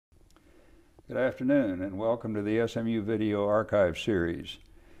Good afternoon and welcome to the SMU Video Archive Series.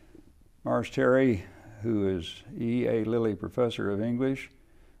 Marsh Terry, who is E.A. Lilly Professor of English,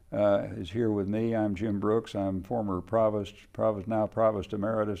 is here with me. I'm Jim Brooks. I'm former now Provost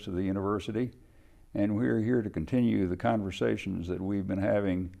Emeritus of the university, and we're here to continue the conversations that we've been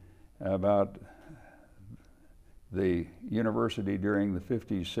having about the university during the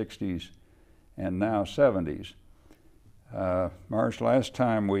 50s, 60s, and now 70s. Marsh, last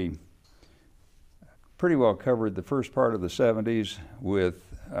time we pretty well covered the first part of the 70s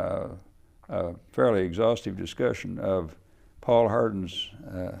with a fairly exhaustive discussion of Paul Hardin's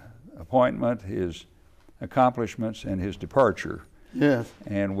appointment, his accomplishments, and his departure. Yes.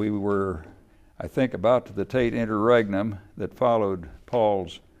 And we were, I think, about to the Tate interregnum that followed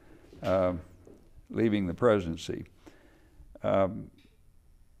Paul's leaving the presidency. That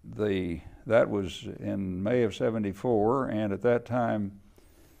was in May of '74, and at that time,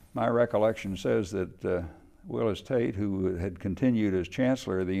 my recollection says that Willis Tate, who had continued as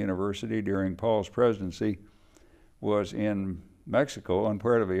chancellor of the university during Paul's presidency, was in Mexico, in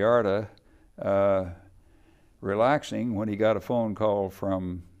Puerto Vallarta, relaxing when he got a phone call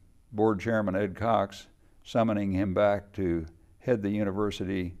from board chairman Ed Cox summoning him back to head the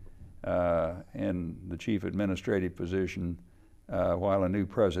university in the chief administrative position while a new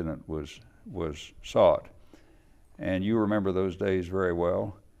president was sought. And you remember those days very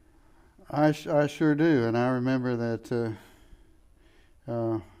well. I sure do, and I remember that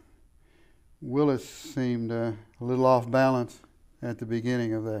Willis seemed a little off balance at the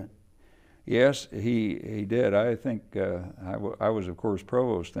beginning of that. Yes, he did. I think I was, of course,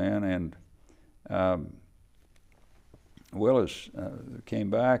 provost then, and Willis came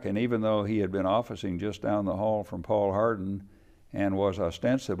back, and even though he had been officing just down the hall from Paul Hardin and was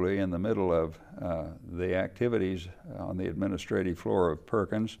ostensibly in the middle of the activities on the administrative floor of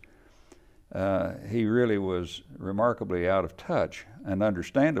Perkins, he really was remarkably out of touch, and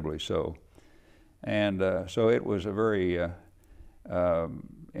understandably so. And so it was a very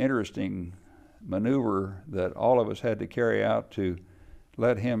interesting maneuver that all of us had to carry out to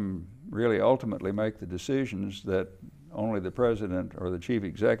let him really ultimately make the decisions that only the president or the chief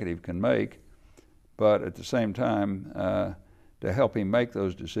executive can make, but at the same time to help him make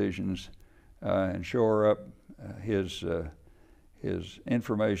those decisions and shore up his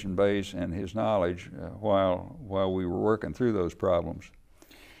information base and his knowledge while we were working through those problems.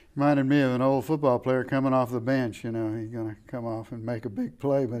 Reminded me of an old football player coming off the bench. You know, he's going to come off and make a big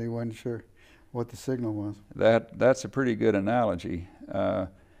play, but he wasn't sure what the signal was. That's a pretty good analogy.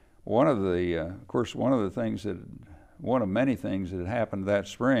 One of many things that happened that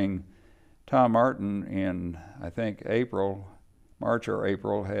spring, Tom Martin in, I think, March or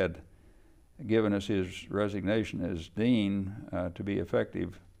April, had given us his resignation as dean to be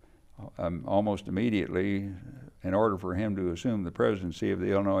effective almost immediately in order for him to assume the presidency of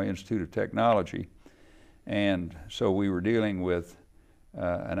the Illinois Institute of Technology. And so we were dealing with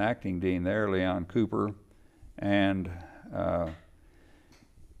an acting dean there, Leon Cooper, and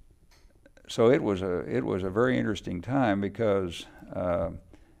so it was a very interesting time because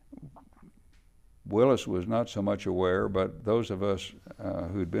Willis was not so much aware, but those of us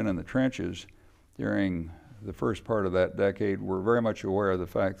who'd been in the trenches during the first part of that decade were very much aware of the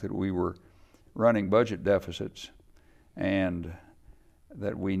fact that we were running budget deficits and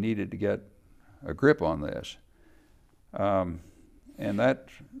that we needed to get a grip on this. And that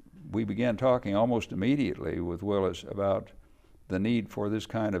we began talking almost immediately with Willis about the need for this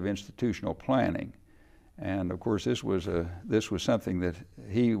kind of institutional planning. And of course this was something that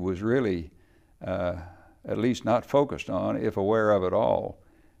he was really at least not focused on, if aware of at all,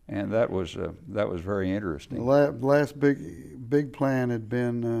 and that was very interesting. The last big plan had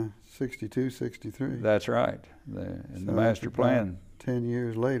been 62, 63. That's right, the master plan. 10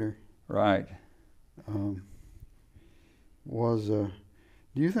 years later. Right. Do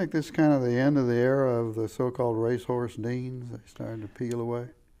you think this is kind of the end of the era of the so-called racehorse deans? They started to peel away?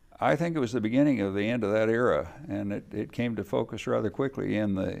 I think it was the beginning of the end of that era, and it came to focus rather quickly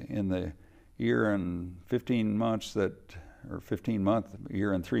in the year and 15 months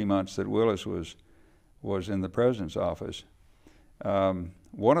year and 3 months that Willis was in the president's office.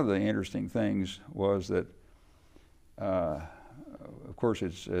 One of the interesting things was that, of course,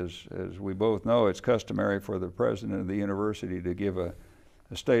 as we both know, it's customary for the president of the university to give a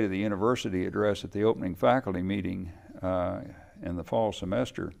State of the University address at the opening faculty meeting in the fall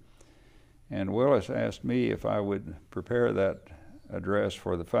semester. And Willis asked me if I would prepare that address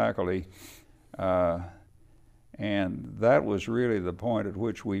for the faculty. And that was really the point at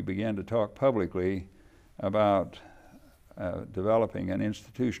which we began to talk publicly about developing an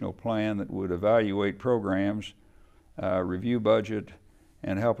institutional plan that would evaluate programs, review budget,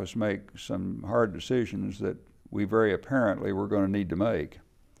 and help us make some hard decisions that we very apparently were going to need to make.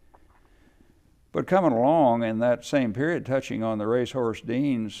 But coming along in that same period, touching on the racehorse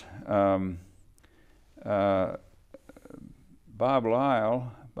deans, Bobby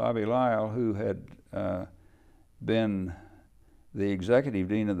Lyle, who had been the executive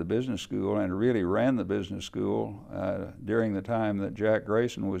dean of the business school and really ran the business school during the time that Jack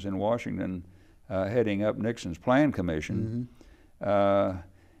Grayson was in Washington heading up Nixon's Plan Commission. Mm-hmm.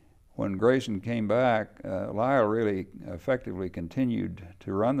 When Grayson came back, Lyle really effectively continued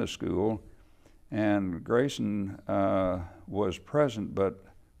to run the school, and Grayson was present but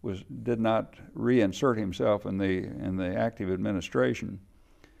did not reinsert himself in the active administration.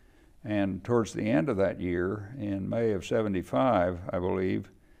 And towards the end of that year, in May of '75, I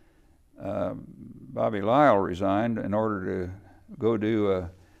believe, Bobby Lyle resigned in order to go do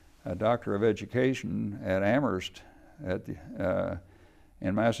a Doctor of Education at Amherst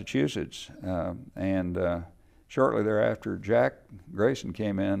in Massachusetts. And shortly thereafter, Jack Grayson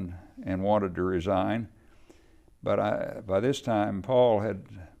came in and wanted to resign. But by this time, Paul had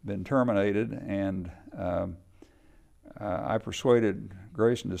been terminated, and I persuaded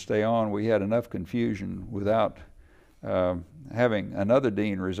Grayson to stay on. We had enough confusion without having another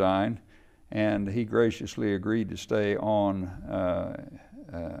dean resign, and he graciously agreed to stay on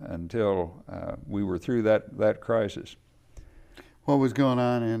until we were through that crisis. What was going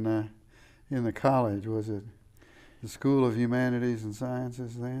on in the college? Was it the School of Humanities and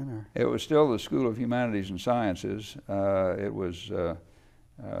Sciences then, or? It was still the School of Humanities and Sciences. It was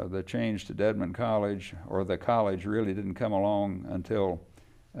the change to Dedman College, or the college, really didn't come along until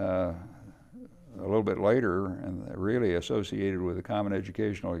a little bit later, and really associated with the Common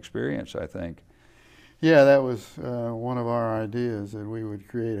Educational Experience, I think. Yeah, that was one of our ideas, that we would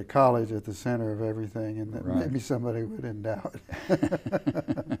create a college at the center of everything, and that maybe somebody would endow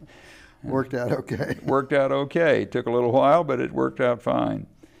it. Worked out okay. Worked out okay. Took a little while, but it worked out fine.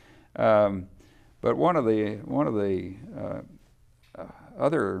 But one of the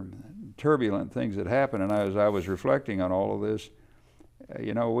other turbulent things that happened, and as I was reflecting on all of this,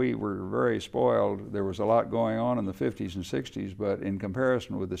 you know, we were very spoiled. There was a lot going on in the 50s and 60s, but in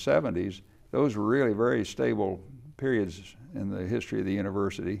comparison with the 70s, those were really very stable periods in the history of the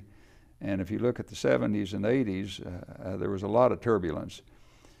university. And if you look at the 70s and 80s, there was a lot of turbulence.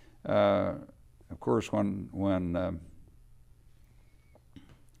 Of course, when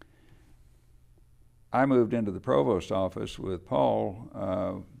I moved into the provost office with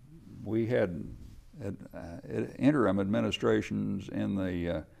Paul, we had interim administrations in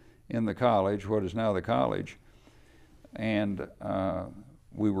the college, what is now the college, and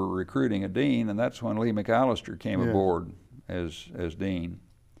we were recruiting a dean, and that's when Lee McAllister came aboard as dean.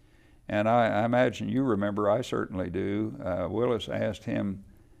 And I imagine you remember, I certainly do, Willis asked him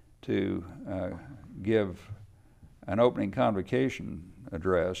to give an opening convocation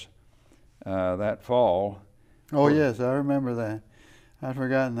address that fall. Oh yes, I remember that. I'd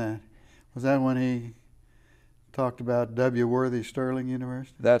forgotten that. Was that when he talked about W. Worthy Sterling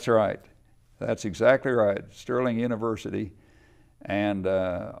University? That's right. That's exactly right. Sterling University, and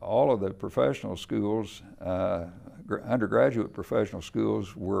all of the professional schools, undergraduate professional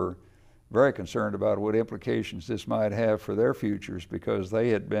schools, were very concerned about what implications this might have for their futures, because they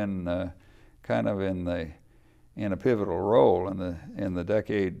had been kind of in a pivotal role in the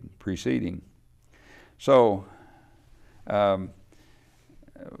decade preceding. So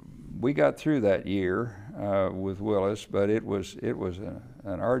we got through that year with Willis, but it was an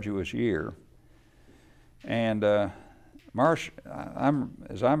arduous year. And Marsh,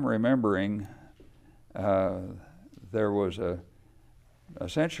 as I'm remembering, there was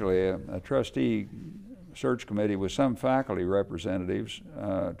essentially a trustee search committee with some faculty representatives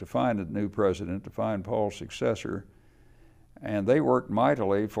to find a new president, to find Paul's successor, and they worked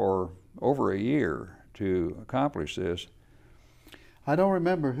mightily for over a year to accomplish this. I don't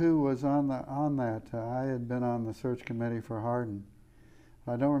remember who was on that. I had been on the search committee for Hardin.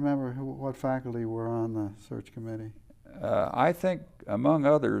 I don't remember what faculty were on the search committee. I think among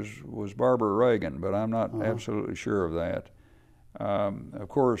others was Barbara Reagan, but I'm not absolutely sure of that. Of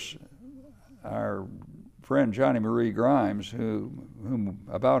course, our friend Johnny Marie Grimes,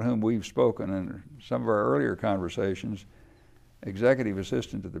 about whom we've spoken in some of our earlier conversations, executive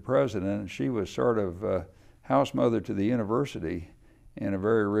assistant to the president, she was sort of house mother to the university in a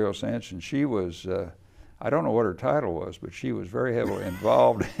very real sense, and she was, I don't know what her title was, but she was very heavily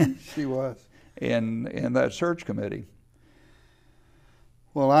involved she was. in that search committee.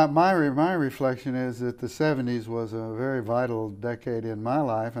 Well, my reflection is that the 70s was a very vital decade in my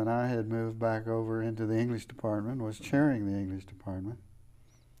life, and I had moved back over into the English department, was chairing the English department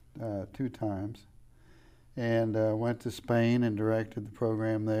 2 times, and went to Spain and directed the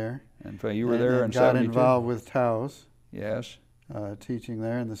program there. And so you were there in got 72? Involved with Taos. Yes. Teaching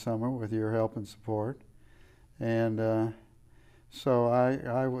there in the summer with your help and support. And so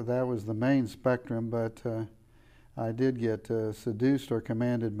that was the main spectrum, but I did get seduced or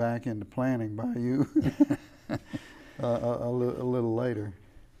commanded back into planning by you a little later.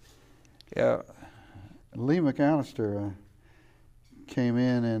 Yeah. Lee McAllister came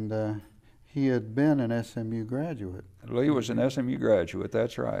in, and he had been an SMU graduate. Lee was an SMU graduate,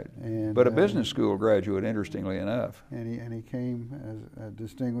 that's right. And, but a business school graduate, interestingly enough. And he came as a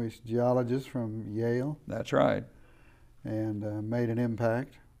distinguished geologist from Yale. That's right. And made an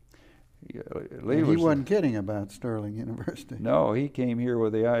impact. Lee he wasn't kidding about Sterling University. No, he came here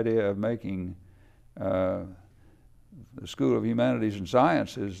with the idea of making the School of Humanities and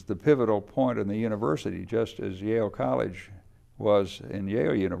Sciences the pivotal point in the university, just as Yale College was in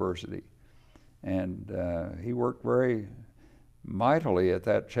Yale University. And he worked very mightily at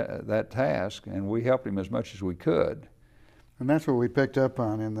that task, and we helped him as much as we could. And that's what we picked up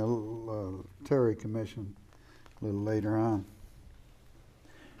on in the Terry Commission a little later on.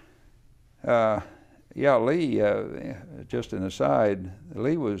 Yeah, Lee, just an aside,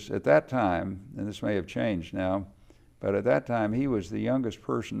 Lee was at that time, and this may have changed now, but at that time he was the youngest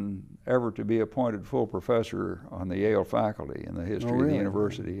person ever to be appointed full professor on the Yale faculty in the history of the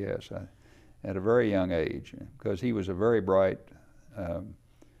university, yes, at a very young age, because he was a very bright,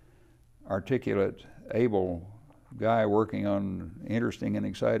 articulate, able guy working on interesting and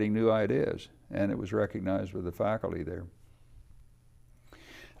exciting new ideas, and it was recognized with the faculty there.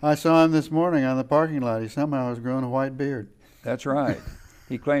 I saw him this morning on the parking lot. He somehow has grown a white beard. That's right.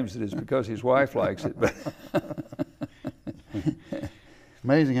 He claims that it's because his wife likes it, but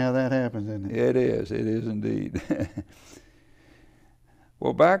amazing how that happens, isn't it? It is indeed.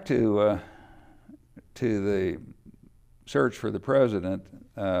 Well, back to the search for the president.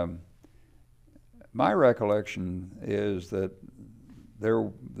 My recollection is that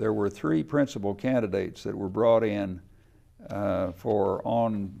there were 3 principal candidates that were brought in for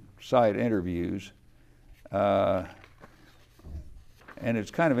on-site interviews, and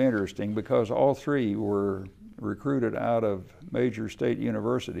it's kind of interesting because all 3 were recruited out of major state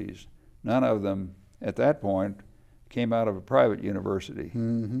universities. None of them at that point came out of a private university.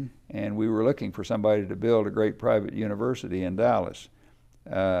 Mm-hmm. And we were looking for somebody to build a great private university in Dallas.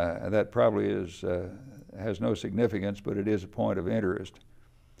 That probably has no significance, but it is a point of interest.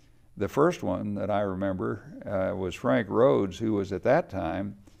 The first one that I remember was Frank Rhodes, who was at that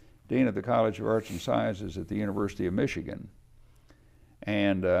time Dean of the College of Arts and Sciences at the University of Michigan.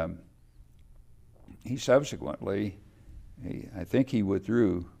 And he subsequently, I think he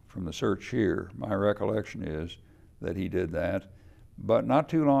withdrew from the search here. My recollection is that he did that. But not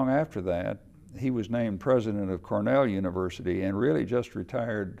too long after that, he was named president of Cornell University and really just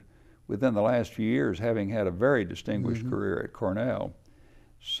retired within the last few years, having had a very distinguished career at Cornell.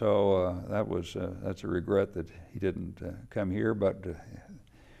 So that's a regret that he didn't come here, but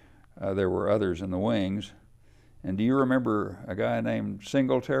there were others in the wings. And do you remember a guy named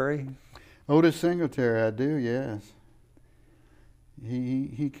Singletary? Otis Singletary, I do, yes.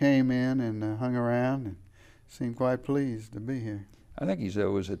 He came in and hung around and seemed quite pleased to be here. I think he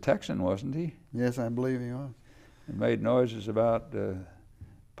was a Texan, wasn't he? Yes, I believe he was. And made noises about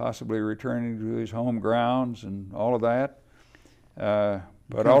possibly returning to his home grounds and all of that.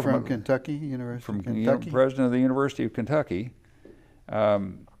 But ultimately, from Kentucky, University of Kentucky. President of the University of Kentucky.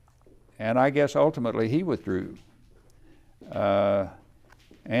 And I guess ultimately he withdrew. And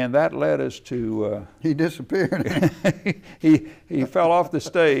that led us to... he disappeared. he fell off the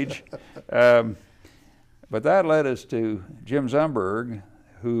stage. But that led us to Jim Zumberg,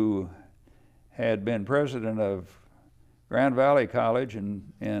 who had been president of Grand Valley College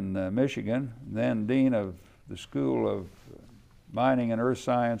in Michigan, then dean of the School of Mining and Earth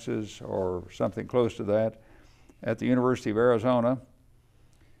Sciences, or something close to that, at the University of Arizona,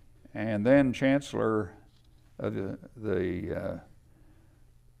 and then chancellor of the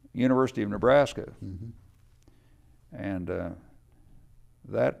University of Nebraska. Mm-hmm. And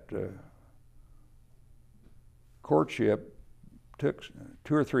that courtship took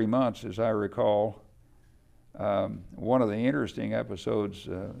 2 or 3 months, as I recall. One of the interesting episodes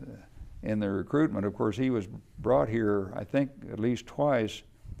in the recruitment, of course, he was brought here, I think, at least twice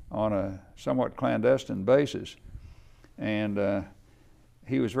on a somewhat clandestine basis. And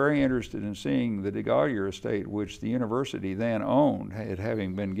he was very interested in seeing the DeGolyer estate, which the university then owned, it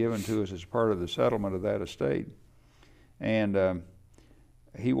having been given to us as part of the settlement of that estate. And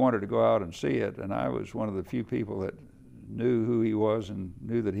he wanted to go out and see it, and I was one of the few people that knew who he was and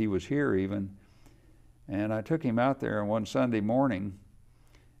knew that he was here even. And I took him out there one Sunday morning,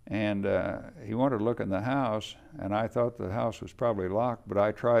 and he wanted to look in the house, and I thought the house was probably locked, but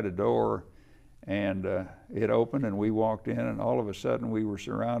I tried a door, and it opened, and we walked in, and all of a sudden we were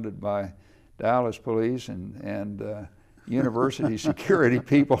surrounded by Dallas police and university security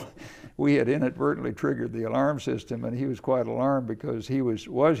people. We had inadvertently triggered the alarm system, and he was quite alarmed because he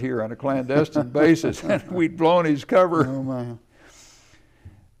was here on a clandestine basis, and we'd blown his cover. Oh my.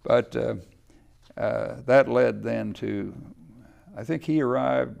 But that led then to, I think he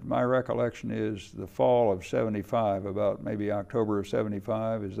arrived, my recollection is the fall of '75, about maybe October of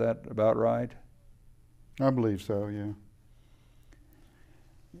 '75. Is that about right? I believe so, yeah.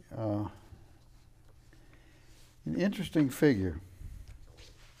 An interesting figure.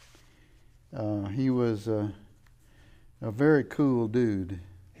 He was a very cool dude.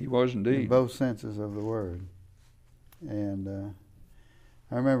 He was indeed. In both senses of the word. And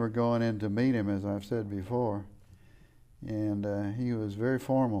I remember going in to meet him, as I've said before, and he was very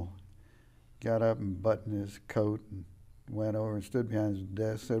formal. Got up and buttoned his coat and went over and stood behind his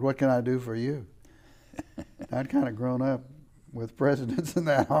desk, said, "What can I do for you?" I'd kind of grown up with presidents in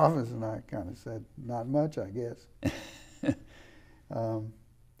that office, and I kind of said, "Not much, I guess."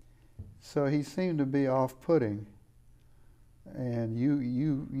 So he seemed to be off-putting, and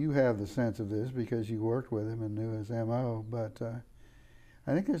you have the sense of this because you worked with him and knew his M.O., but I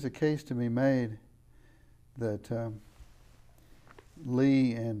think there's a case to be made that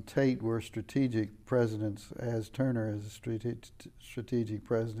Lee and Tate were strategic presidents, as Turner is a strategic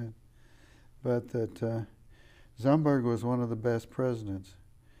president, but that Zumberg was one of the best presidents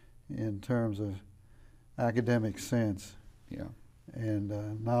in terms of academic sense. Yeah.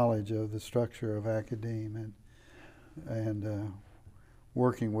 And knowledge of the structure of academia and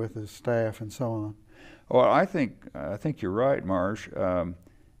working with his staff and so on. Well, I think you're right, Marsh.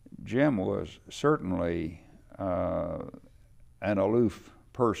 Jim was certainly an aloof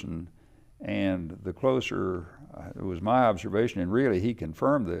person, and the closer, it was my observation, and really he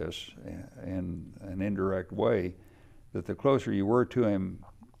confirmed this in an indirect way, that the closer you were to him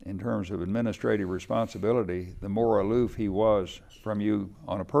in terms of administrative responsibility, the more aloof he was from you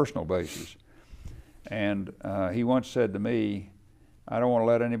on a personal basis. And he once said to me, "I don't want to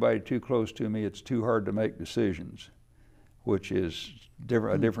let anybody too close to me, it's too hard to make decisions," which is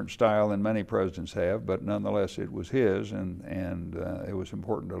a different style than many presidents have, but nonetheless it was his, and it was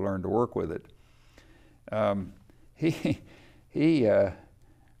important to learn to work with it. He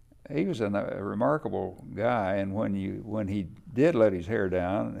was a remarkable guy, and when he did let his hair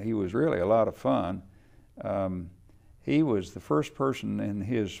down, he was really a lot of fun. He was the first person in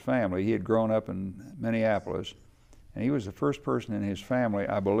his family. He had grown up in Minneapolis, and he was the first person in his family,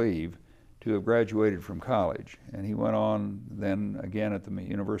 I believe, to have graduated from college. And he went on then again at the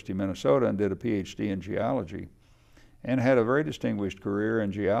University of Minnesota and did a PhD in geology, and had a very distinguished career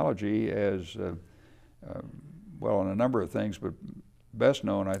in geology as, well, in a number of things, but best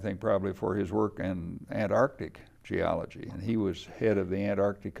known, I think, probably for his work in Antarctic geology. And he was head of the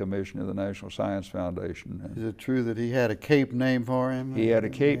Antarctic Commission of the National Science Foundation. Is it true that he had a cape named for him? He had a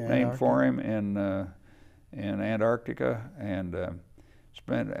cape named for him in Antarctica, and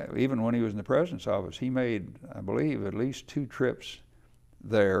spent, even when he was in the president's office, he made, I believe, at least 2 trips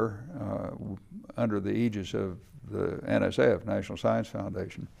there under the aegis of the NSF, National Science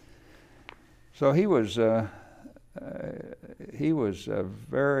Foundation. So he was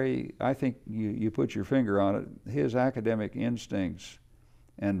very, I think you put your finger on it, his academic instincts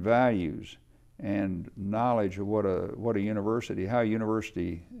and values and knowledge of what a university, how a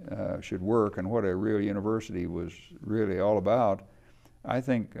university should work and what a real university was really all about. I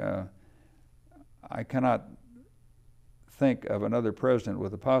think I cannot think of another president,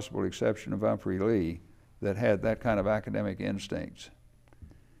 with the possible exception of Humphrey Lee, that had that kind of academic instincts.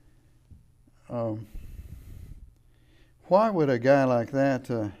 Why would a guy like that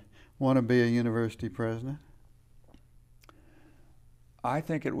want to be a university president? I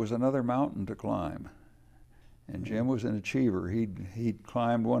think it was another mountain to climb. And Jim was an achiever. He'd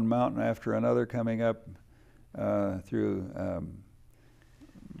climbed one mountain after another, coming up through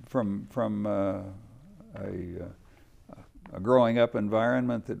from a growing up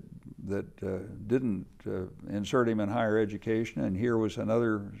environment that didn't insert him in higher education, and here was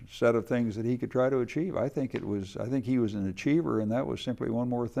another set of things that he could try to achieve. I think he was an achiever, and that was simply one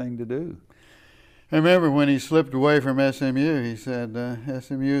more thing to do. I remember when he slipped away from SMU, he said,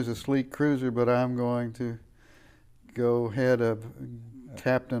 SMU is a sleek cruiser, but I'm going to go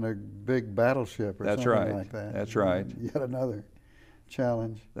captain a big battleship or That's something right. like that. That's right. Yet another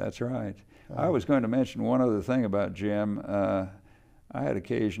challenge. That's right. I was going to mention one other thing about Jim. I had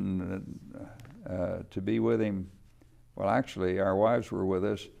occasion to be with him. Well, actually, our wives were with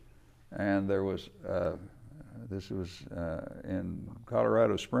us, and there was, this was in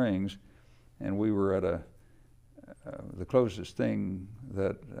Colorado Springs, and we were at the closest thing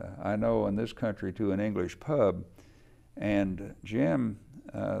that I know in this country to an English pub. And Jim,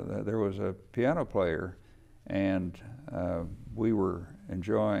 there was a piano player, and we were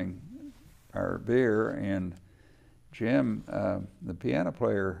enjoying our beer, and Jim, the piano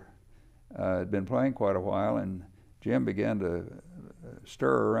player, had been playing quite a while, and Jim began to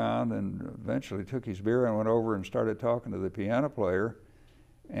stir around and eventually took his beer and went over and started talking to the piano player.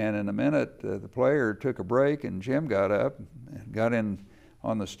 And in a minute, the player took a break, and Jim got up and got in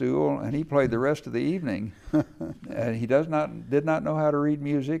on the stool, and he played the rest of the evening. And he did not know how to read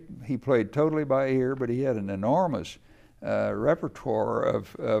music. He played totally by ear, but he had an enormous repertoire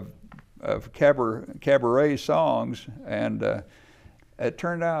of cabaret songs. And it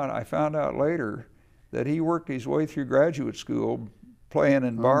turned out, I found out later, that he worked his way through graduate school playing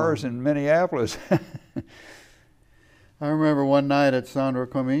in bars in Minneapolis. I remember one night at Sandro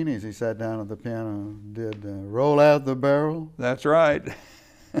Comini's, he sat down at the piano and did Roll Out the Barrel. That's right.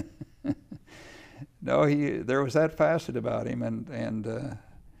 No, there was that facet about him, and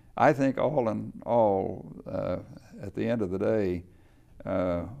I think all in all, at the end of the day,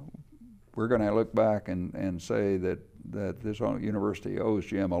 we're going to look back and say that this university owes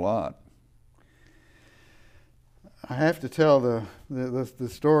Jim a lot. I have to tell the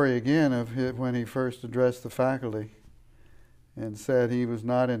story again of when he first addressed the faculty and said he was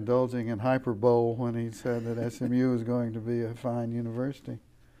not indulging in hyperbole when he said that SMU was going to be a fine university.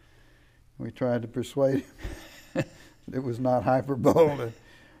 We tried to persuade him it was not hyperbole, and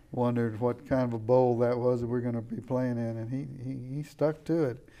wondered what kind of a bowl that was that we're going to be playing in, and he stuck to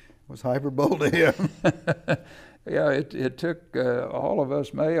it. It was hyperbole to him. Yeah, it took all of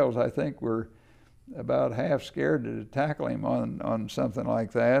us males, I think, were about half scared to tackle him on something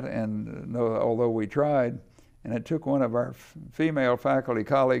like that, and although we tried. And it took one of our female faculty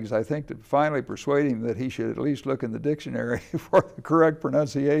colleagues, I think, to finally persuade him that he should at least look in the dictionary for the correct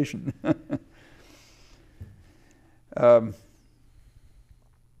pronunciation. What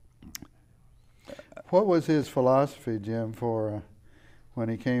was his philosophy, Jim, for when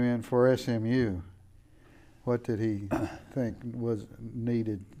he came in for SMU? What did he think was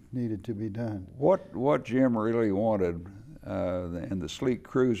needed to be done? What Jim really wanted, and the sleek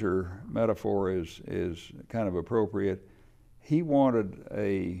cruiser metaphor is kind of appropriate. He wanted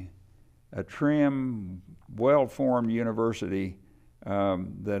a trim, well-formed university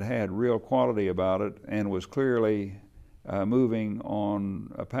that had real quality about it and was clearly moving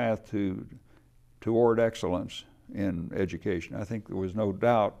on a path toward excellence in education. I think there was no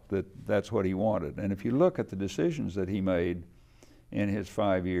doubt that that's what he wanted. And if you look at the decisions that he made in his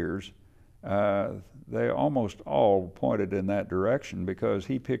 5 years, they almost all pointed in that direction, because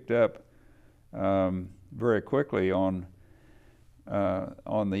he picked up very quickly on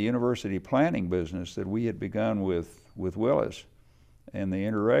the university planning business that we had begun with Willis and the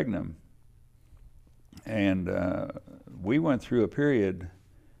interregnum. And we went through a period,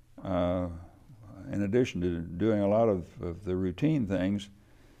 in addition to doing a lot of the routine things,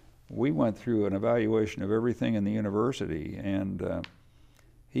 we went through an evaluation of everything in the university, and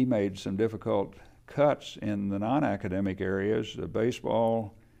he made some difficult cuts in the non-academic areas.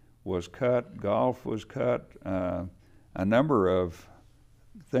 Baseball was cut, golf was cut, a number of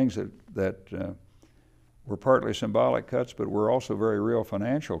things that were partly symbolic cuts, but were also very real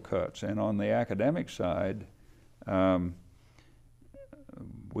financial cuts. And on the academic side,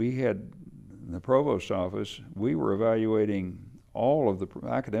 we had, in the provost's office, we were evaluating all of the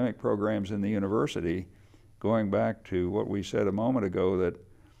academic programs in the university, going back to what we said a moment ago, that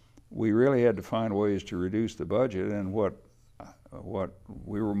we really had to find ways to reduce the budget, and what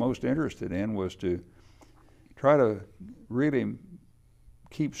we were most interested in was to try to really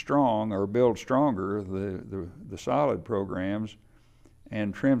keep strong or build stronger the solid programs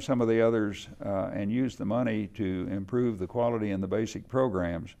and trim some of the others and use the money to improve the quality in the basic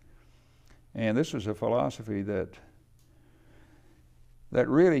programs. And this was a philosophy that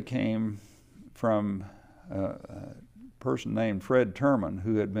really came from a person named Fred Terman,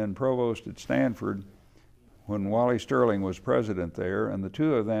 who had been provost at Stanford when Wally Sterling was president there, and the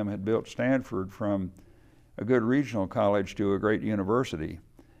two of them had built Stanford from a good regional college to a great university.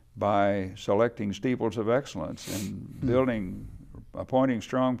 by selecting steeples of excellence and appointing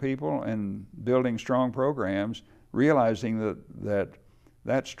strong people and building strong programs, realizing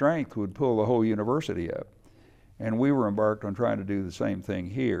that strength would pull the whole university up. And we were embarked on trying to do the same thing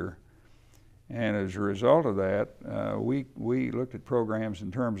here. And as a result of that, we looked at programs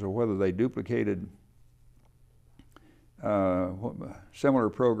in terms of whether they duplicated similar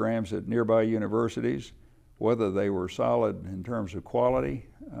programs at nearby universities, whether they were solid in terms of quality,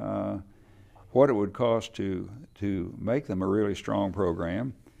 what it would cost to make them a really strong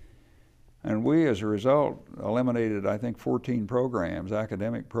program. And we, as a result, eliminated, I think, 14 programs,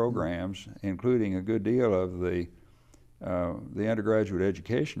 academic programs, including a good deal of the undergraduate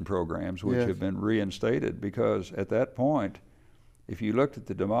education programs, which have been reinstated, because at that point, if you looked at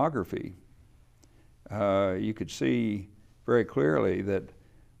the demography, you could see very clearly that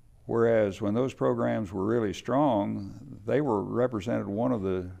whereas when those programs were really strong, they represented one of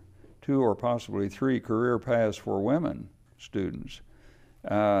the 2 or possibly 3 career paths for women students.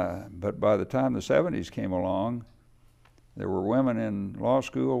 But by the time the 70s came along, there were women in law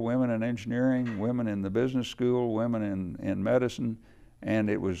school, women in engineering, women in the business school, women in medicine, and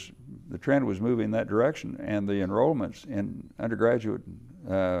the trend was moving that direction, and the enrollments in undergraduate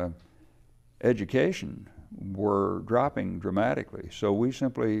education were dropping dramatically. So we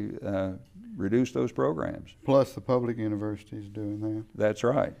simply reduced those programs. Plus the public universities doing that. That's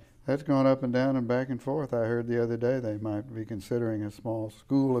right. That's gone up and down and back and forth. I heard the other day they might be considering a small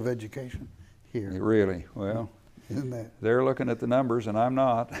school of education here. Really? Well, isn't that? They're looking at the numbers and I'm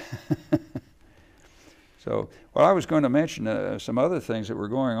not. So, well, I was going to mention some other things that were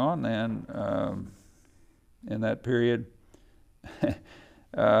going on then in that period.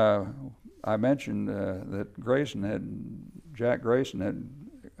 I mentioned that Jack Grayson had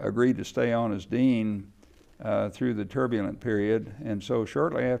agreed to stay on as dean through the turbulent period, and so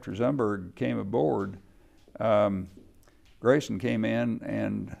shortly after Zumberg came aboard, Grayson came in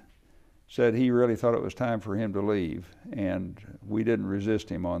and said he really thought it was time for him to leave, and we didn't resist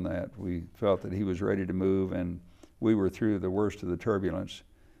him on that. We felt that he was ready to move, and we were through the worst of the turbulence.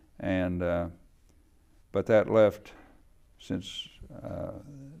 And but that left, since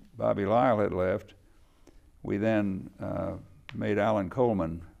Bobby Lyle had left, we then made Alan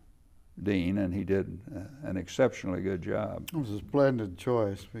Coleman dean, and he did an exceptionally good job. It was a splendid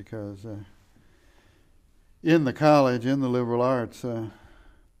choice because in the college, in the liberal arts,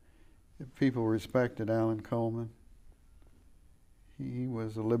 people respected Alan Coleman. He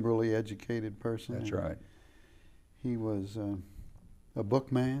was a liberally educated person. That's right. He was a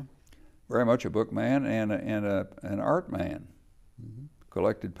bookman. Very much a bookman and an art man. Mm-hmm.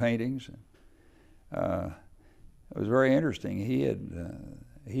 Collected paintings. It was very interesting.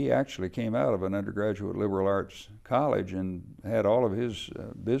 He actually came out of an undergraduate liberal arts college and had all of his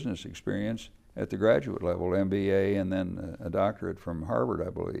business experience at the graduate level, MBA, and then a doctorate from Harvard,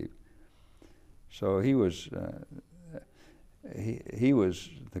 I believe. So he was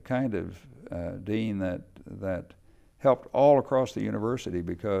the kind of dean that helped all across the university,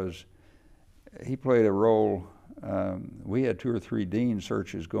 because he played a role. We had 2 or 3 dean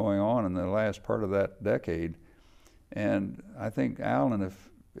searches going on in the last part of that decade, and I think Alan,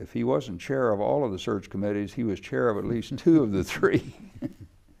 if he wasn't chair of all of the search committees, he was chair of at least 2 of the 3.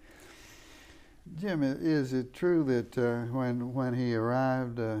 Jim, is it true that when he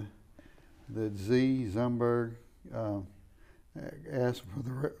arrived, that Zumberg asked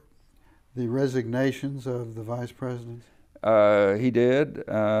for the resignations of the vice presidents? He did,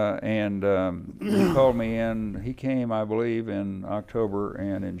 and he called me in. He came, I believe, in October,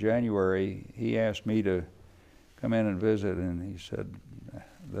 and in January he asked me to come in and visit, and he said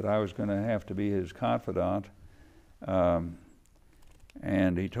that I was going to have to be his confidant,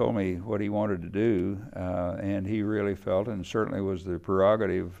 and he told me what he wanted to do, and he really felt, and certainly was the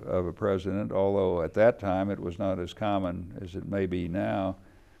prerogative of a president, although at that time it was not as common as it may be now,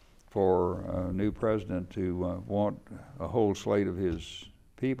 for a new president to want a whole slate of his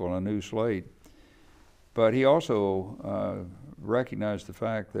people, a new slate. But he also recognized the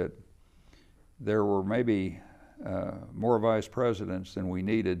fact that there were maybe more vice presidents than we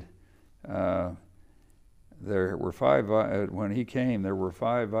needed. There were 5, when he came, there were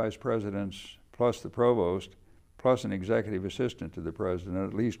 5 vice presidents plus the provost, plus an executive assistant to the president,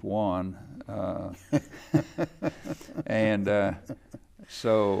 at least one. And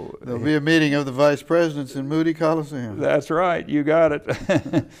so there'll be a meeting of the vice presidents in Moody Coliseum. That's right, you got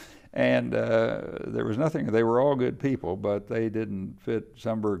it. And there was nothing, they were all good people, but they didn't fit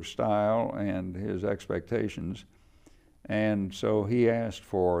Zumberg's style and his expectations. And so he asked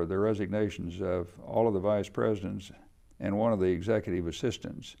for the resignations of all of the vice presidents and one of the executive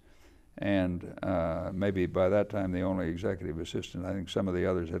assistants. And maybe by that time the only executive assistant. I think some of the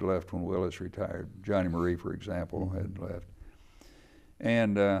others had left when Willis retired. Johnny Marie, for example, had left.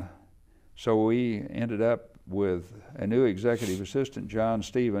 And so we ended up with a new executive assistant, John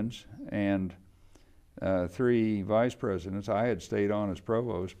Stevens, and 3 vice presidents. I had stayed on as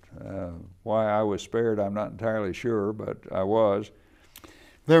provost. Why I was spared, I'm not entirely sure, but I was.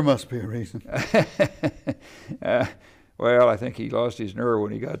 There must be a reason. Well, I think he lost his nerve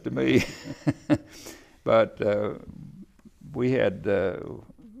when he got to me. But we had a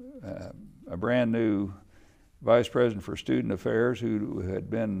brand new vice president for student affairs who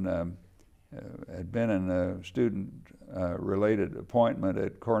had been in a student related appointment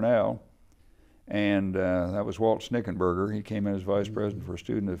at Cornell, and that was Walt Snickenberger. He came in as vice president for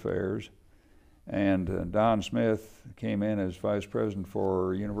student affairs. And Don Smith came in as vice president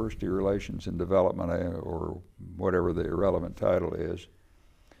for university relations and development, or whatever the relevant title is.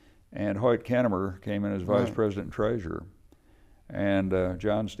 And Hoyt Kennemer came in as vice president and treasurer. And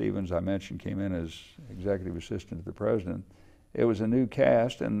John Stevens, I mentioned, came in as executive assistant to the president. It was a new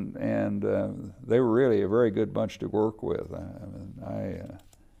cast, and they were really a very good bunch to work with.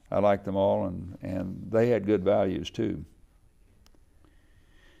 I liked them all, and they had good values too.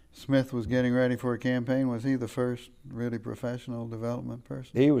 Smith was getting ready for a campaign. Was he the first really professional development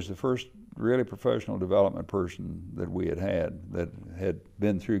person? He was the first really professional development person that we had that had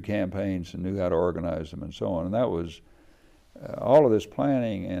been through campaigns and knew how to organize them and so on. And that was all of this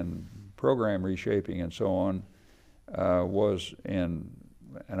planning and program reshaping and so on was in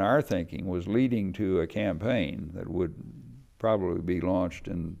our thinking was leading to a campaign that would probably be launched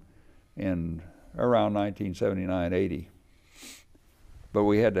in around 1979-80. But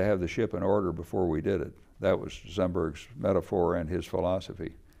we had to have the ship in order before we did it. That was Zumberg's metaphor and his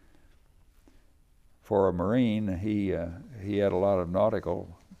philosophy. For a Marine, he had a lot of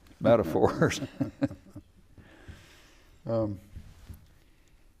nautical metaphors.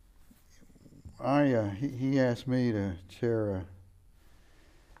 He asked me to chair a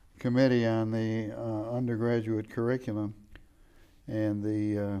committee on the undergraduate curriculum and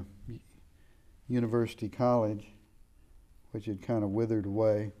the university college, which had kind of withered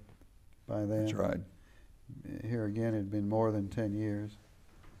away by then. That's right. Here again, it had been more than 10 years,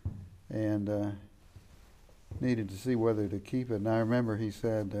 and needed to see whether to keep it. And I remember he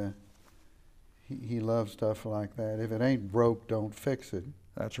said he loved stuff like that. If it ain't broke, don't fix it.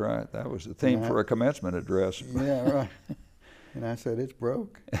 That's right. That was the theme for a commencement address. Yeah, right. And I said, it's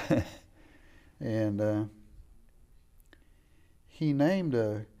broke. And he named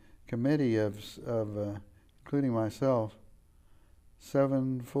a committee of including myself,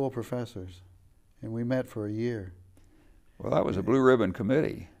 7 full professors, and we met for a year. Well, that was a blue ribbon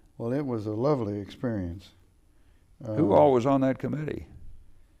committee. Well, it was a lovely experience. Who all was on that committee?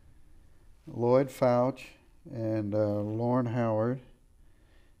 Lloyd Fouch and Lorne Howard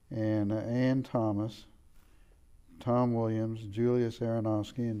and Ann Thomas, Tom Williams, Julius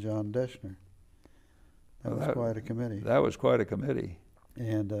Aronofsky, and John Deschner. That was quite a committee. That was quite a committee.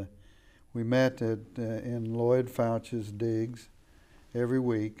 And we met in Lloyd Fouch's digs every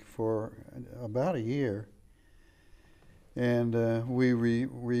week for about a year, and we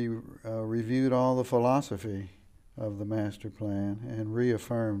reviewed all the philosophy of the master plan and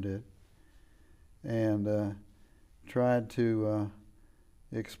reaffirmed it, and tried to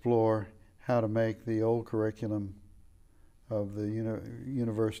explore how to make the old curriculum of the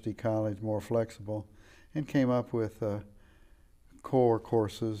university college more flexible, and came up with core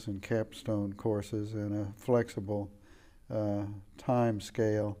courses and capstone courses and a flexible time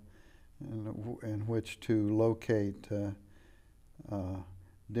scale in which to locate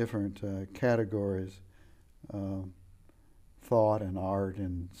different categories, thought and art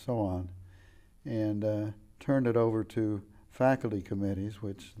and so on, and turned it over to faculty committees,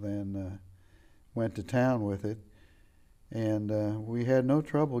 which then went to town with it, and we had no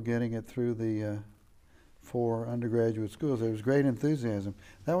trouble getting it through the 4 undergraduate schools. There was great enthusiasm.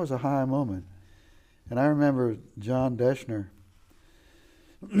 That was a high moment. And I remember John Deschner,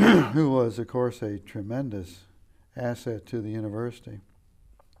 who was, of course, a tremendous asset to the university.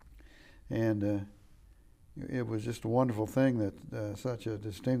 And it was just a wonderful thing that such a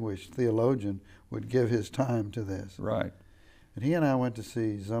distinguished theologian would give his time to this. Right. And he and I went to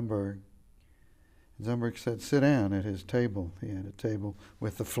see Zumberg. Zumberg said, sit down at his table. He had a table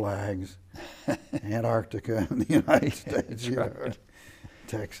with the flags, Antarctica and the United States, Right.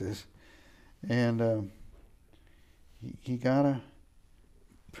 Texas. And he got a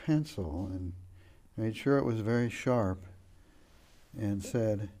pencil and made sure it was very sharp and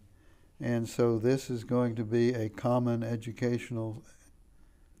said, And so this is going to be a common educational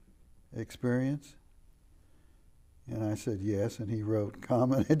experience? And I said yes, and he wrote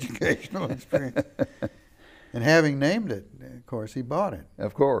common educational experience. And having named it, of course, he bought it.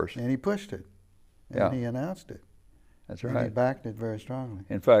 Of course. And he pushed it. And Yeah. he announced it. That's And right. he backed it very strongly.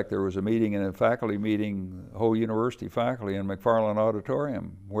 In fact, there was a meeting, a faculty meeting, whole university faculty in McFarland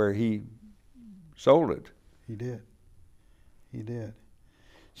Auditorium, where he sold it. He did. He did.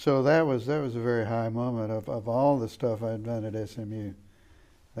 So that was a very high moment of all the stuff I'd done at SMU.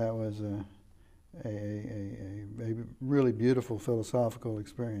 That was a really beautiful philosophical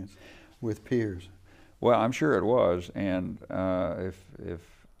experience with peers. Well, I'm sure it was, and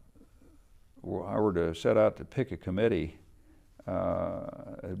if I were to set out to pick a committee,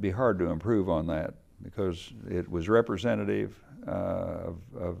 it'd be hard to improve on that, because it was representative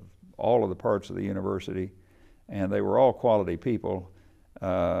of all of the parts of the university, and they were all quality people,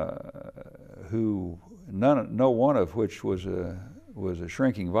 who no one of which was a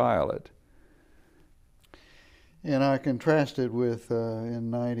shrinking violet. And I contrasted with in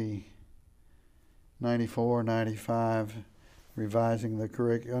 94, 95, revising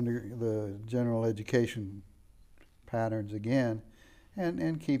the general education patterns again,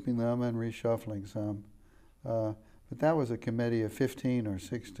 and keeping them and reshuffling some. But that was a committee of 15 or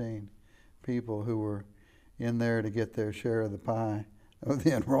 16 people who were in there to get their share of the pie of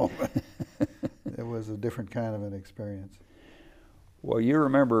the enrollment. It was a different kind of an experience. Well, you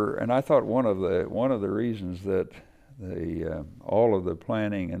remember, and I thought one of the reasons that all of the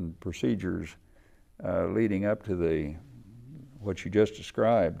planning and procedures leading up to what you just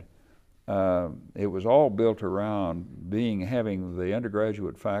described, it was all built around having the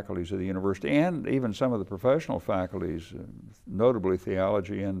undergraduate faculties of the university, and even some of the professional faculties, notably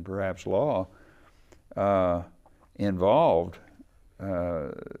theology and perhaps law, involved.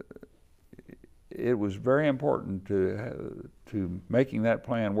 It was very important to making that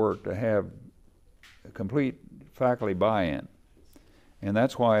plan work, to have complete faculty buy-in, and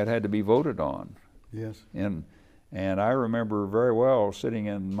that's why it had to be voted on. Yes. And I remember very well sitting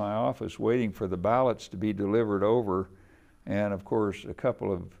in my office waiting for the ballots to be delivered over, and of course a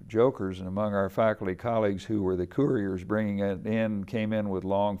couple of jokers among our faculty colleagues who were the couriers bringing it in came in with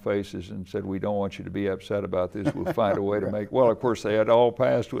long faces and said, "We don't want you to be upset about this, we'll find a way to make." Well, of course they had all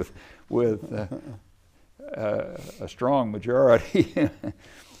passed with a strong majority.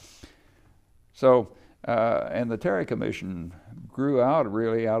 So and the Terry Commission grew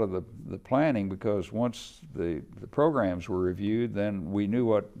really out of the planning, because once the programs were reviewed, then we knew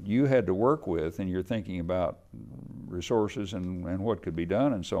what you had to work with, and you're thinking about resources and what could be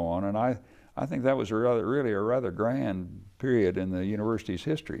done and so on. And I think that was really a rather grand period in the university's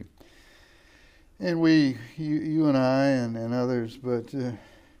history. And you and I and others, but you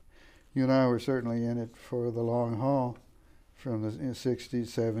and I were certainly in it for the long haul, from the 60s,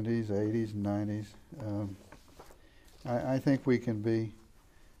 70s, 80s, and 90s. I think we can be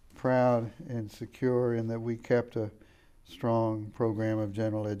proud and secure in that we kept a strong program of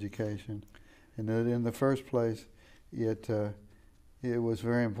general education, and that in the first place it was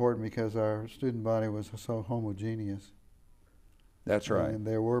very important because our student body was so homogeneous. That's right. And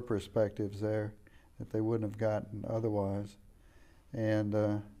there were perspectives there that they wouldn't have gotten otherwise.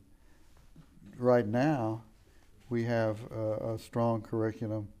 And right now we have a strong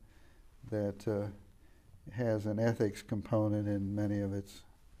curriculum that has an ethics component in many of its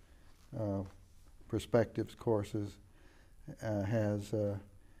perspectives courses, has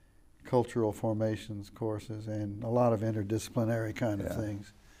cultural formations courses, and a lot of interdisciplinary kind of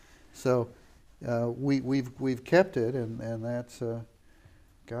things. So we've kept it, and that's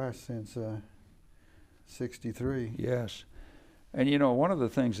gosh, since '63. Yes. And you know, one of the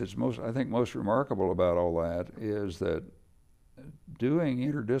things that's I think most remarkable about all that is that doing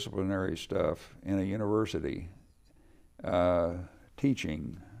interdisciplinary stuff in a university,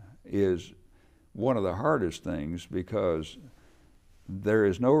 teaching, is one of the hardest things, because there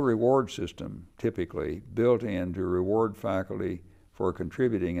is no reward system typically built in to reward faculty for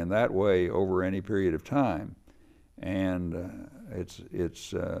contributing in that way over any period of time. And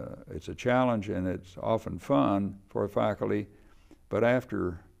it's a challenge, and it's often fun for faculty, but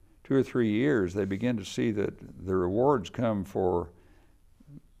after 2 or 3 years they begin to see that the rewards come for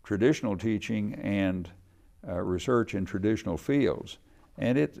traditional teaching and research in traditional fields.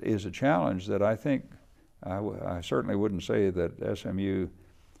 And it is a challenge that I think, I certainly wouldn't say that SMU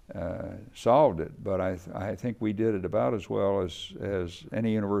solved it, but I think we did it about as well as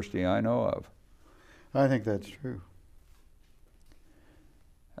any university I know of. I think that's true.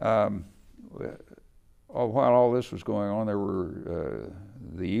 While all this was going on, there were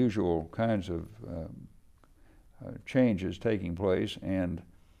the usual kinds of changes taking place, and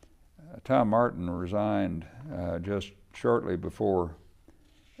Tom Martin resigned just shortly before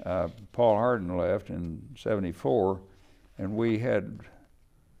Paul Hardin left in '74, and we had,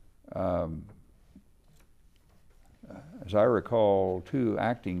 as I recall, 2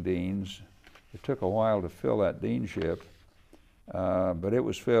 acting deans. It took a while to fill that deanship, but it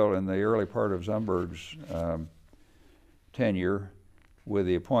was filled in the early part of Zumberg's tenure with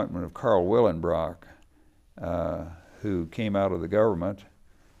the appointment of Carl Willenbrock, who came out of the government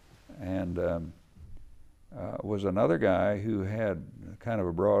and was another guy who had kind of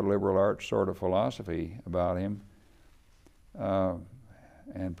a broad liberal arts sort of philosophy about him,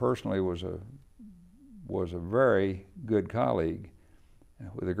 and personally was a very good colleague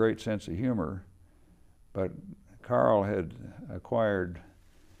with a great sense of humor. But Carl had acquired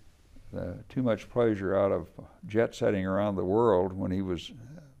too much pleasure out of jet setting around the world when he was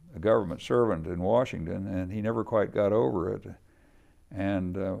a government servant in Washington, and he never quite got over it.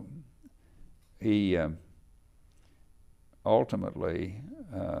 And he ultimately,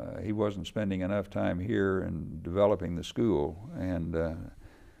 he wasn't spending enough time here in developing the school, and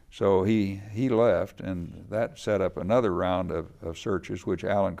so he left, and that set up another round of searches, which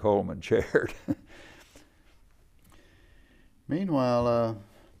Alan Coleman chaired. Meanwhile,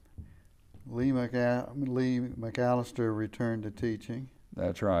 Lee McAllister returned to teaching.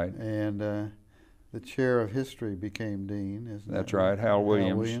 That's right. And the chair of history became dean, isn't it? That's right. Hal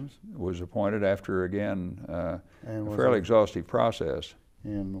Williams was appointed after, again, a fairly exhaustive process.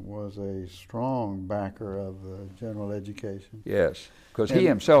 And was a strong backer of general education. Yes, because he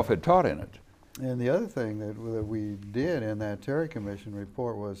himself had taught in it. And the other thing that we did in that Terry Commission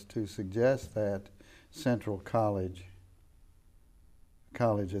report was to suggest that Central College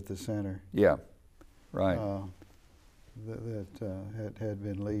at the center. Yeah, right. That had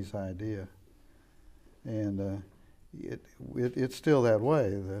been Lee's idea, and it's still that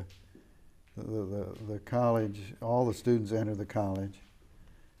way. The college, all the students enter the college,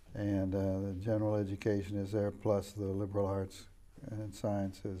 and the general education is there, plus the liberal arts and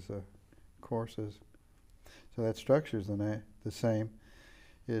sciences courses. So that structure's the same.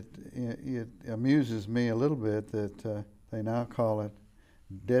 It amuses me a little bit that they now call it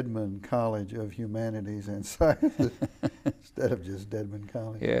Dedman College of Humanities and Sciences instead of just Dedman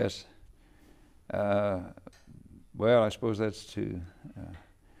College. Yes. Well, I suppose that's to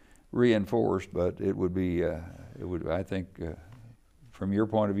reinforce, but it would be, I think, from your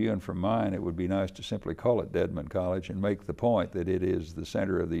point of view and from mine, it would be nice to simply call it Dedman College and make the point that it is the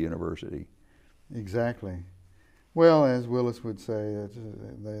center of the university. Exactly. Well, as Willis would say,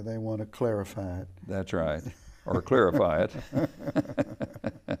 they want to clarify it. That's right. Or clarify it.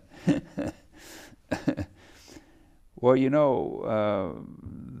 Well, you know,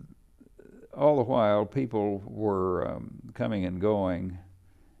 all the while people were coming and going,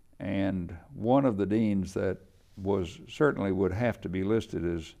 and one of the deans that certainly would have to be listed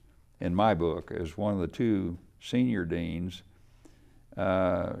as, in my book, as one of the 2 senior deans,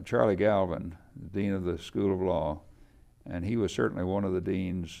 Charlie Galvin, Dean of the School of Law, and he was certainly one of the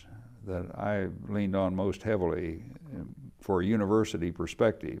deans that I leaned on most heavily for a university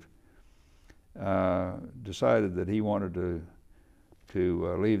perspective, decided that he wanted to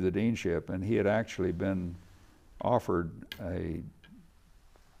leave the deanship, and he had actually been offered a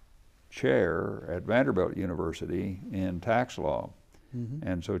chair at Vanderbilt University in tax law. Mm-hmm.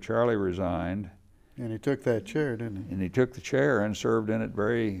 And so Charlie resigned. And he took that chair, didn't he? And he took the chair and served in it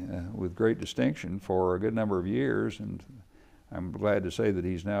with great distinction for a good number of years, and I'm glad to say that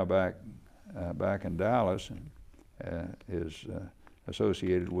he's now back in Dallas and is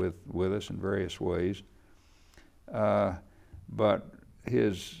associated with us in various ways. But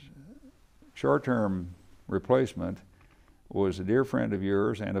his short-term replacement was a dear friend of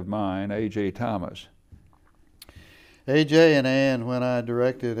yours and of mine, A.J. Thomas. A.J. and Ann, when I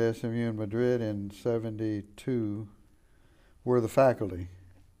directed SMU in Madrid in '72, were the faculty.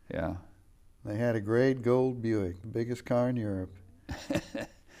 Yeah. They had a great gold Buick, the biggest car in Europe,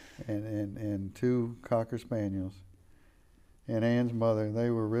 and 2 Cocker Spaniels. And Ann's mother, they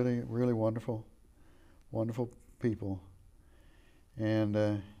were really, really wonderful people.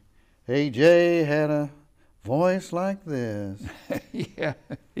 And A.J. had a voice like this. Yeah,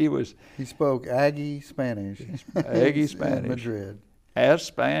 he spoke Aggie Spanish. Aggie Spanish. In Madrid.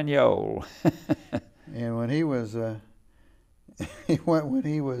 Espanol. And when he was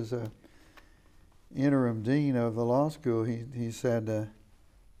interim dean of the law school, he said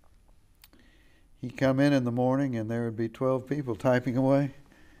he'd come in the morning and there would be 12 people typing away,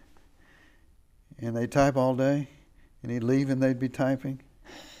 and they'd type all day, and he'd leave and they'd be typing,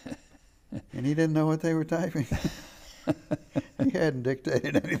 And he didn't know what they were typing. He hadn't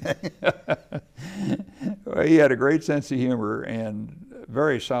dictated anything. Well, he had a great sense of humor and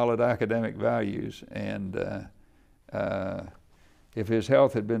very solid academic values. And if his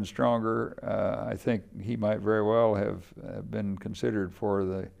health had been stronger, I think he might very well have been considered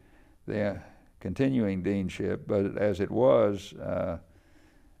for the continuing deanship. But as it was,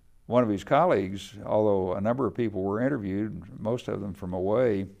 one of his colleagues, although a number of people were interviewed, most of them from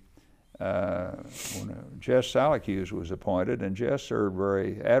away, Jess Salacuse was appointed, and Jess served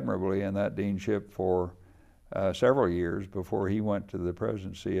very admirably in that deanship for several years before he went to the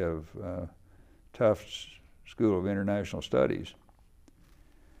presidency of Tufts School of International Studies.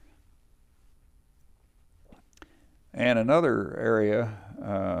 And another area,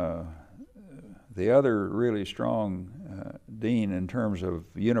 the other really strong dean in terms of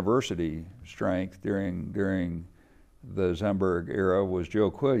university strength during the Zumberg era was Joe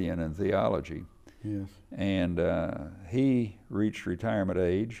Quillian in theology. Yes. And he reached retirement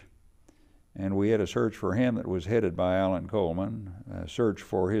age, and we had a search for him that was headed by Alan Coleman, a search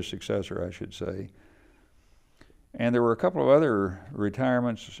for his successor, I should say. And there were a couple of other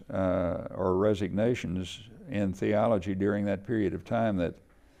retirements or resignations in theology during that period of time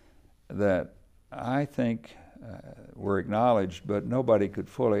that I think were acknowledged, but nobody could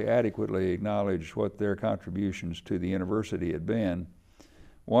fully adequately acknowledge what their contributions to the university had been.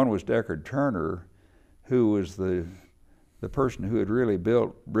 One was Deckard Turner, who was the person who had really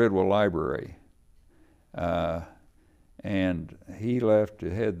built Bridwell Library. And he left to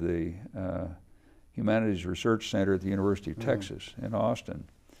head the Humanities Research Center at the University of Texas in Austin.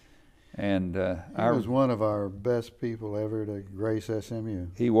 And he was one of our best people ever to grace SMU.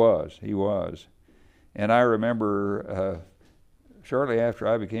 He was. And I remember shortly after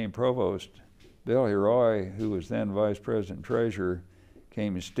I became provost, Bill Heroy, who was then vice president treasurer,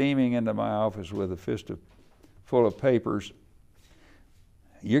 came steaming into my office with a fist full of papers.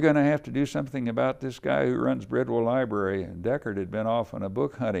 You're going to have to do something about this guy who runs Bridwell Library. And Deckard had been off on a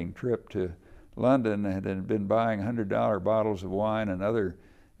book hunting trip to London and had been buying $100 bottles of wine and other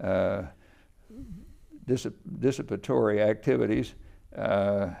dissipatory activities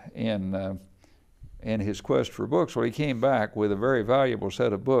in his quest for books. Well, he came back with a very valuable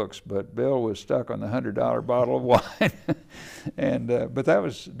set of books, but Bill was stuck on the $100 bottle of wine. But that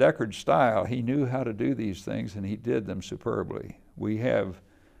was Deckard's style. He knew how to do these things, and he did them superbly. We have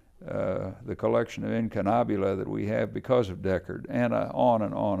the collection of incunabula that we have because of Deckard, and on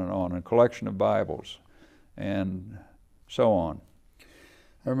and on and on, a collection of Bibles, and so on.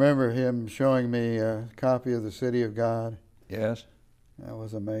 I remember him showing me a copy of The City of God. Yes. That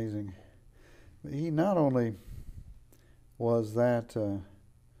was amazing. He not only was that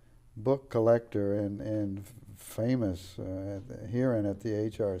book collector and famous here and at the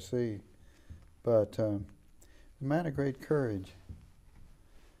HRC, but a man of great courage.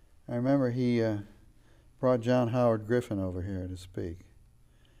 I remember he brought John Howard Griffin over here to speak.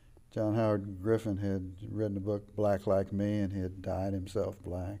 John Howard Griffin had written a book, Black Like Me, and he had dyed himself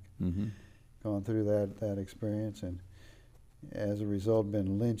black, going through that experience, and as a result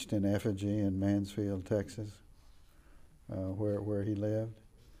been lynched in effigy in Mansfield, Texas, where he lived.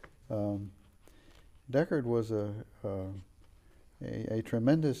 Deckard was a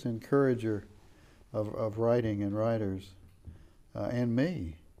tremendous encourager of writing and writers, and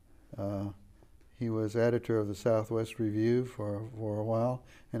me. He was editor of the Southwest Review for a while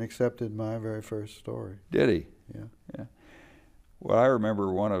and accepted my very first story. Did he? Yeah. Well, I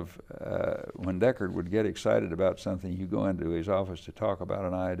remember when Deckard would get excited about something, you go into his office to talk about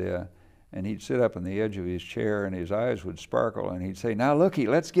an idea, and he'd sit up on the edge of his chair and his eyes would sparkle, and he'd say, "Now looky,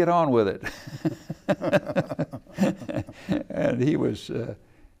 let's get on with it." And he was,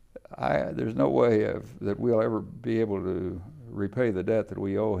 there's no way that we'll ever be able to repay the debt that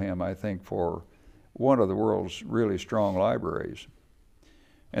we owe him, I think, for one of the world's really strong libraries.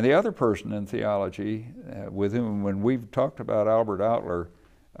 And the other person in theology with whom, when we've talked about Albert Outler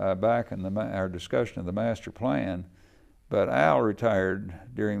back in our discussion of the master plan, but Al retired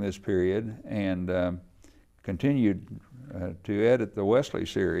during this period and continued to edit the Wesley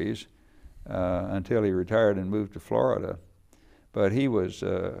series until he retired and moved to Florida. But he was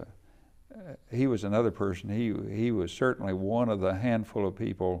another person. He was certainly one of the handful of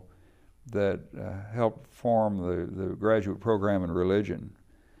people that helped form the graduate program in religion,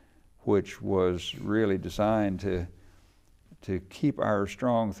 which was really designed to keep our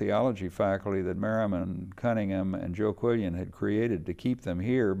strong theology faculty that Merriman, Cunningham, and Joe Quillian had created, to keep them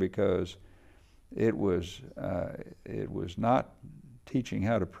here, because it was not teaching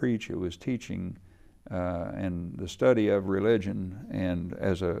how to preach, it was teaching and the study of religion and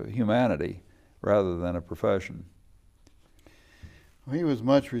as a humanity rather than a profession. He was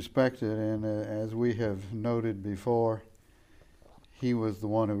much respected, and as we have noted before, he was the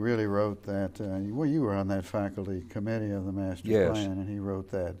one who really wrote that. Well, you were on that faculty committee of the master Yes. plan, and he wrote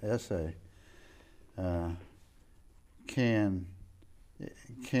that essay. Can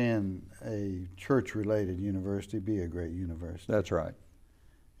a church-related university be a great university? That's right.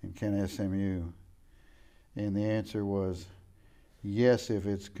 And can SMU? And the answer was yes, if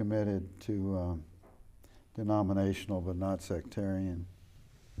it's committed to denominational but not sectarian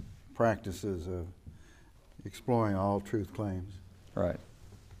practices of exploring all truth claims. Right.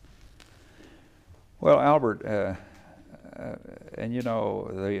 Well, Albert, and you know,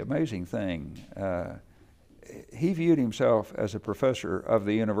 the amazing thing, he viewed himself as a professor of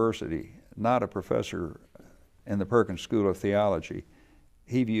the university, not a professor in the Perkins School of Theology.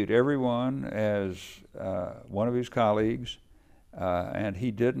 He viewed everyone as one of his colleagues, and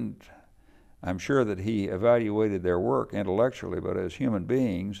he didn't, I'm sure that he evaluated their work intellectually, but as human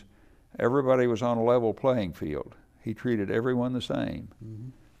beings, everybody was on a level playing field. He treated everyone the same. Mm-hmm.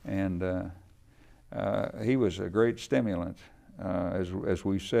 And he was a great stimulant, as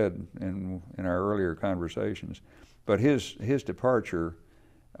we said in our earlier conversations. But his departure,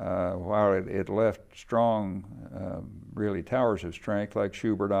 while it left strong, really towers of strength like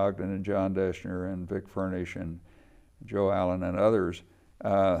Schubert Ogden and John Deschner and Vic Furnish and Joe Allen and others,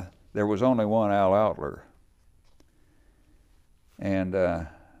 there was only one Al Outler. And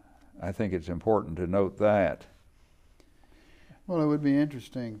I think it's important to note that. Well, it would be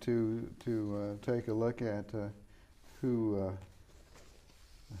interesting to take a look at who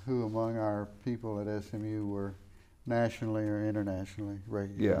among our people at SMU were nationally or internationally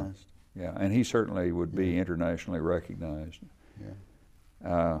recognized. Yeah, and he certainly would be internationally recognized. Yeah.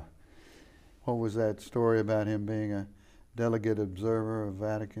 What was that story about him being a delegate observer of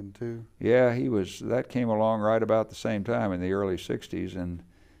Vatican II? Yeah, he was. That came along right about the same time in the early '60s, and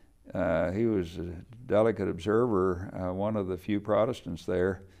he was a delegate observer, one of the few Protestants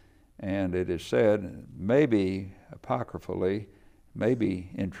there, and it is said, maybe apocryphally,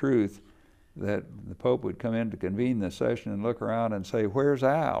 maybe in truth, that the Pope would come in to convene the session and look around and say, "Where's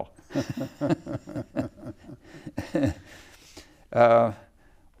Al?"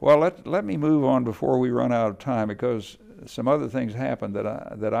 Well, let me move on before we run out of time, because some other things happened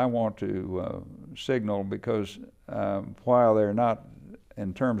that I want to signal, because while they're not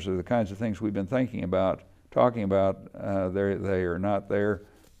in terms of the kinds of things we've been talking about, they are not there.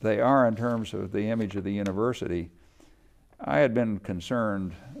 They are in terms of the image of the university. I had been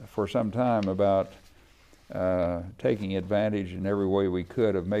concerned for some time about taking advantage in every way we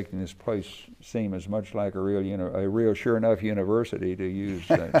could of making this place seem as much like a real sure enough university, to use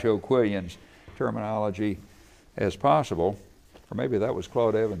Joe Quillian's terminology, as possible. Or maybe that was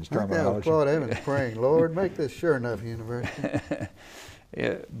Claude Evans' terminology. That was Claude Evans praying, "Lord, make this sure enough university."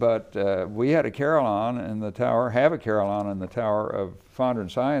 Yeah, but we had a carillon in the tower, have a carillon in the tower of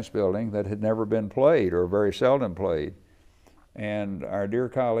Fondren Science Building that had never been played, or very seldom played. And our dear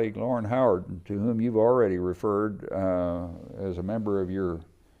colleague Lauren Howard, to whom you've already referred as a member of your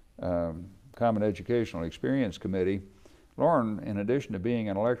Common Educational Experience Committee, Lauren, in addition to being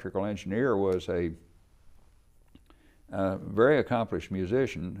an electrical engineer, was a very accomplished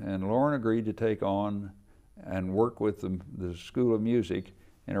musician, and Lauren agreed to take on and work with the School of Music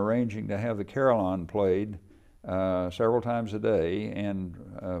in arranging to have the carillon played several times a day, and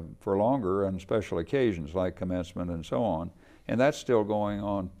for longer on special occasions like commencement and so on. And that's still going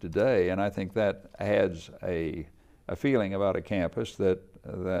on today, and I think that adds a feeling about a campus that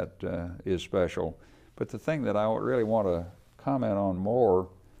is special. But the thing that I really want to comment on more,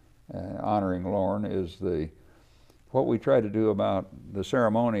 honoring Lauren, is what we try to do about the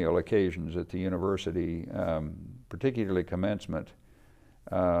ceremonial occasions at the university, particularly commencement.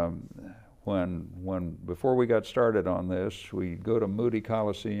 Before we got started on this, we'd go to Moody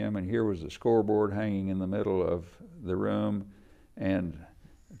Coliseum, and here was the scoreboard hanging in the middle of the room, and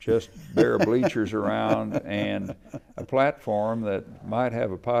just bare bleachers around, and a platform that might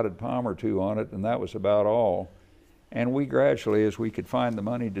have a potted palm or two on it, and that was about all. And we gradually, as we could find the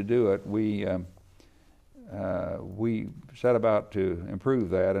money to do it, we set about to improve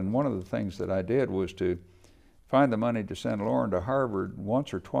that. And one of the things that I did was to find the money to send Lauren to Harvard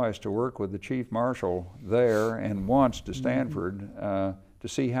once or twice to work with the chief marshal there, and once to Stanford to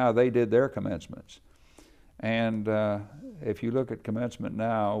see how they did their commencements. And if you look at commencement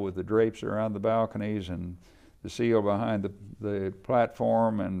now, with the drapes around the balconies and the seal behind the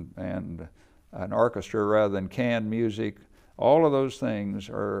platform, and an orchestra rather than canned music, All of those things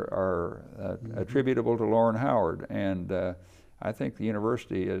are attributable to Loren Howard, and I think the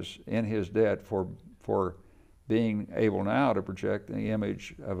university is in his debt for being able now to project the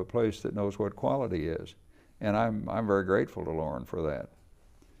image of a place that knows what quality is. And I'm very grateful to Loren for that.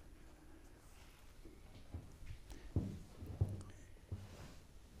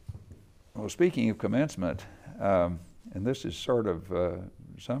 Well, speaking of commencement, and this is sort of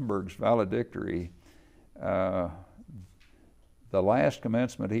Sundberg's valedictory, the last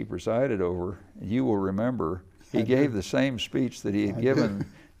commencement he presided over, you will remember, he gave the same speech that he had given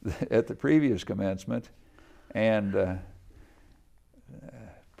at the previous commencement, and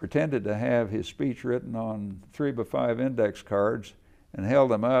pretended to have his speech written on 3x5 index cards and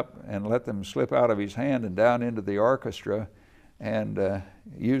held them up and let them slip out of his hand and down into the orchestra, and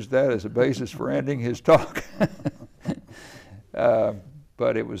used that as a basis for ending his talk.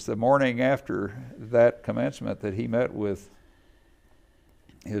 But it was the morning after that commencement that he met with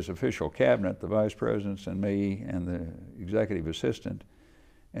his official cabinet, the vice presidents and me and the executive assistant,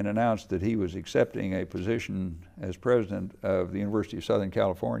 and announced that he was accepting a position as president of the University of Southern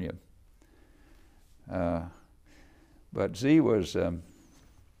California. But Z was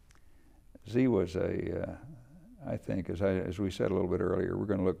I think, as we said a little bit earlier, we're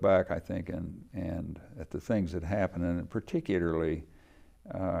going to look back, I think, and at the things that happened, and particularly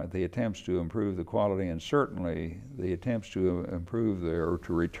the attempts to improve the quality, and certainly the attempts to improve or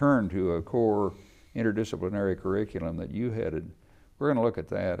to return to a core interdisciplinary curriculum that you headed. We're going to look at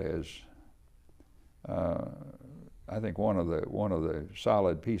that as, I think, one of the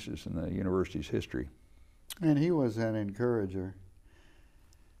solid pieces in the university's history. And he was an encourager,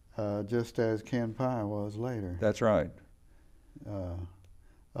 just as Ken Pye was later. That's right.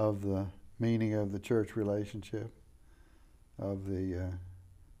 Of the meaning of the church relationship, of the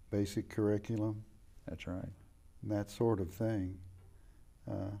basic curriculum. That's right. And that sort of thing,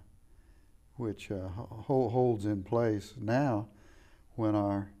 which holds in place now when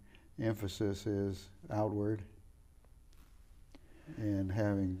our emphasis is outward and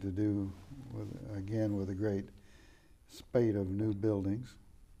having to do with a great spate of new buildings.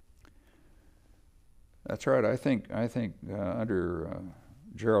 That's right. I think under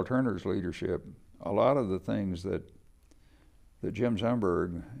Gerald Turner's leadership, a lot of the things that Jim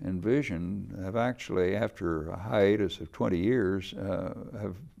Sundberg envisioned have actually, after a hiatus of 20 years,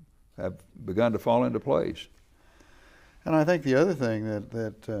 have begun to fall into place. And I think the other thing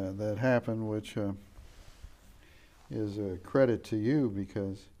that happened, which is a credit to you,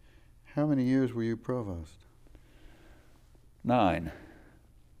 because how many years were you provost? 9.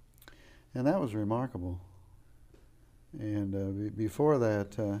 And that was remarkable. And before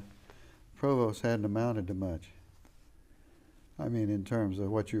that, provost hadn't amounted to much. I mean, in terms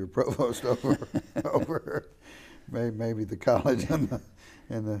of what you were provost over maybe the college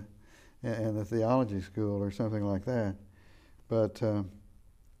and the theology school or something like that. But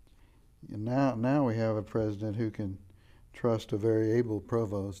now we have a president who can trust a very able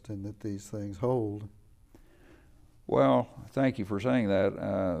provost, and that these things hold. Well, thank you for saying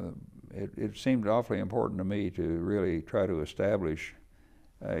that. It seemed awfully important to me to really try to establish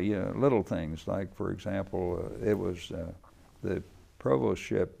little things, like, for example, it was the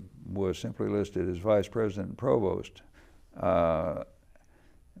provostship was simply listed as vice president and provost.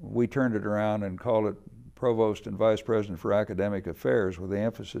 We turned it around and called it provost and vice president for academic affairs, with the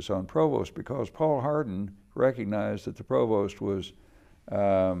emphasis on provost, because Paul Hardin recognized that the provost was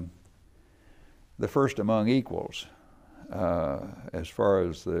the first among equals as far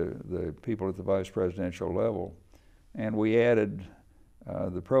as the people at the vice presidential level. And we added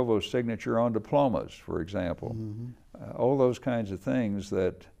the provost's signature on diplomas, for example. Mm-hmm. All those kinds of things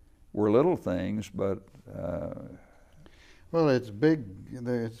that were little things, but well, it's big.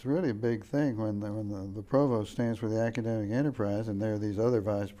 It's really a big thing when the provost stands for the academic enterprise, and there are these other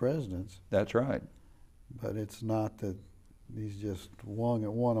vice presidents. That's right. But it's not that he's just one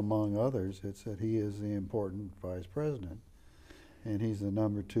among others. It's that he is the important vice president, and he's the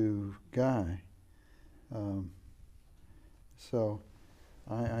number 2 guy. So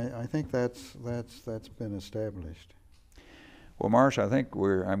I think that's been established. Well, Marsh, I think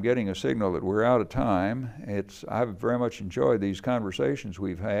I'm getting a signal that we're out of time. I've very much enjoyed these conversations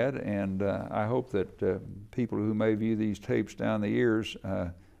we've had, and I hope that people who may view these tapes down the years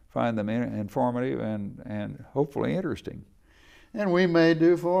find them informative and hopefully interesting. And we may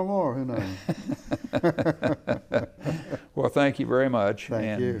do 4 more, who knows? Well, thank you very much.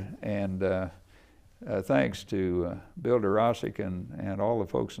 Thank you. And thanks to Bill Durosic and all the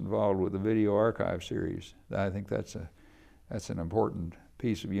folks involved with the video archive series. I think that's an important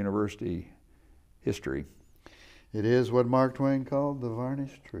piece of university history. It is what Mark Twain called the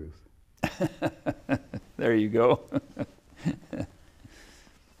varnished truth. There you go.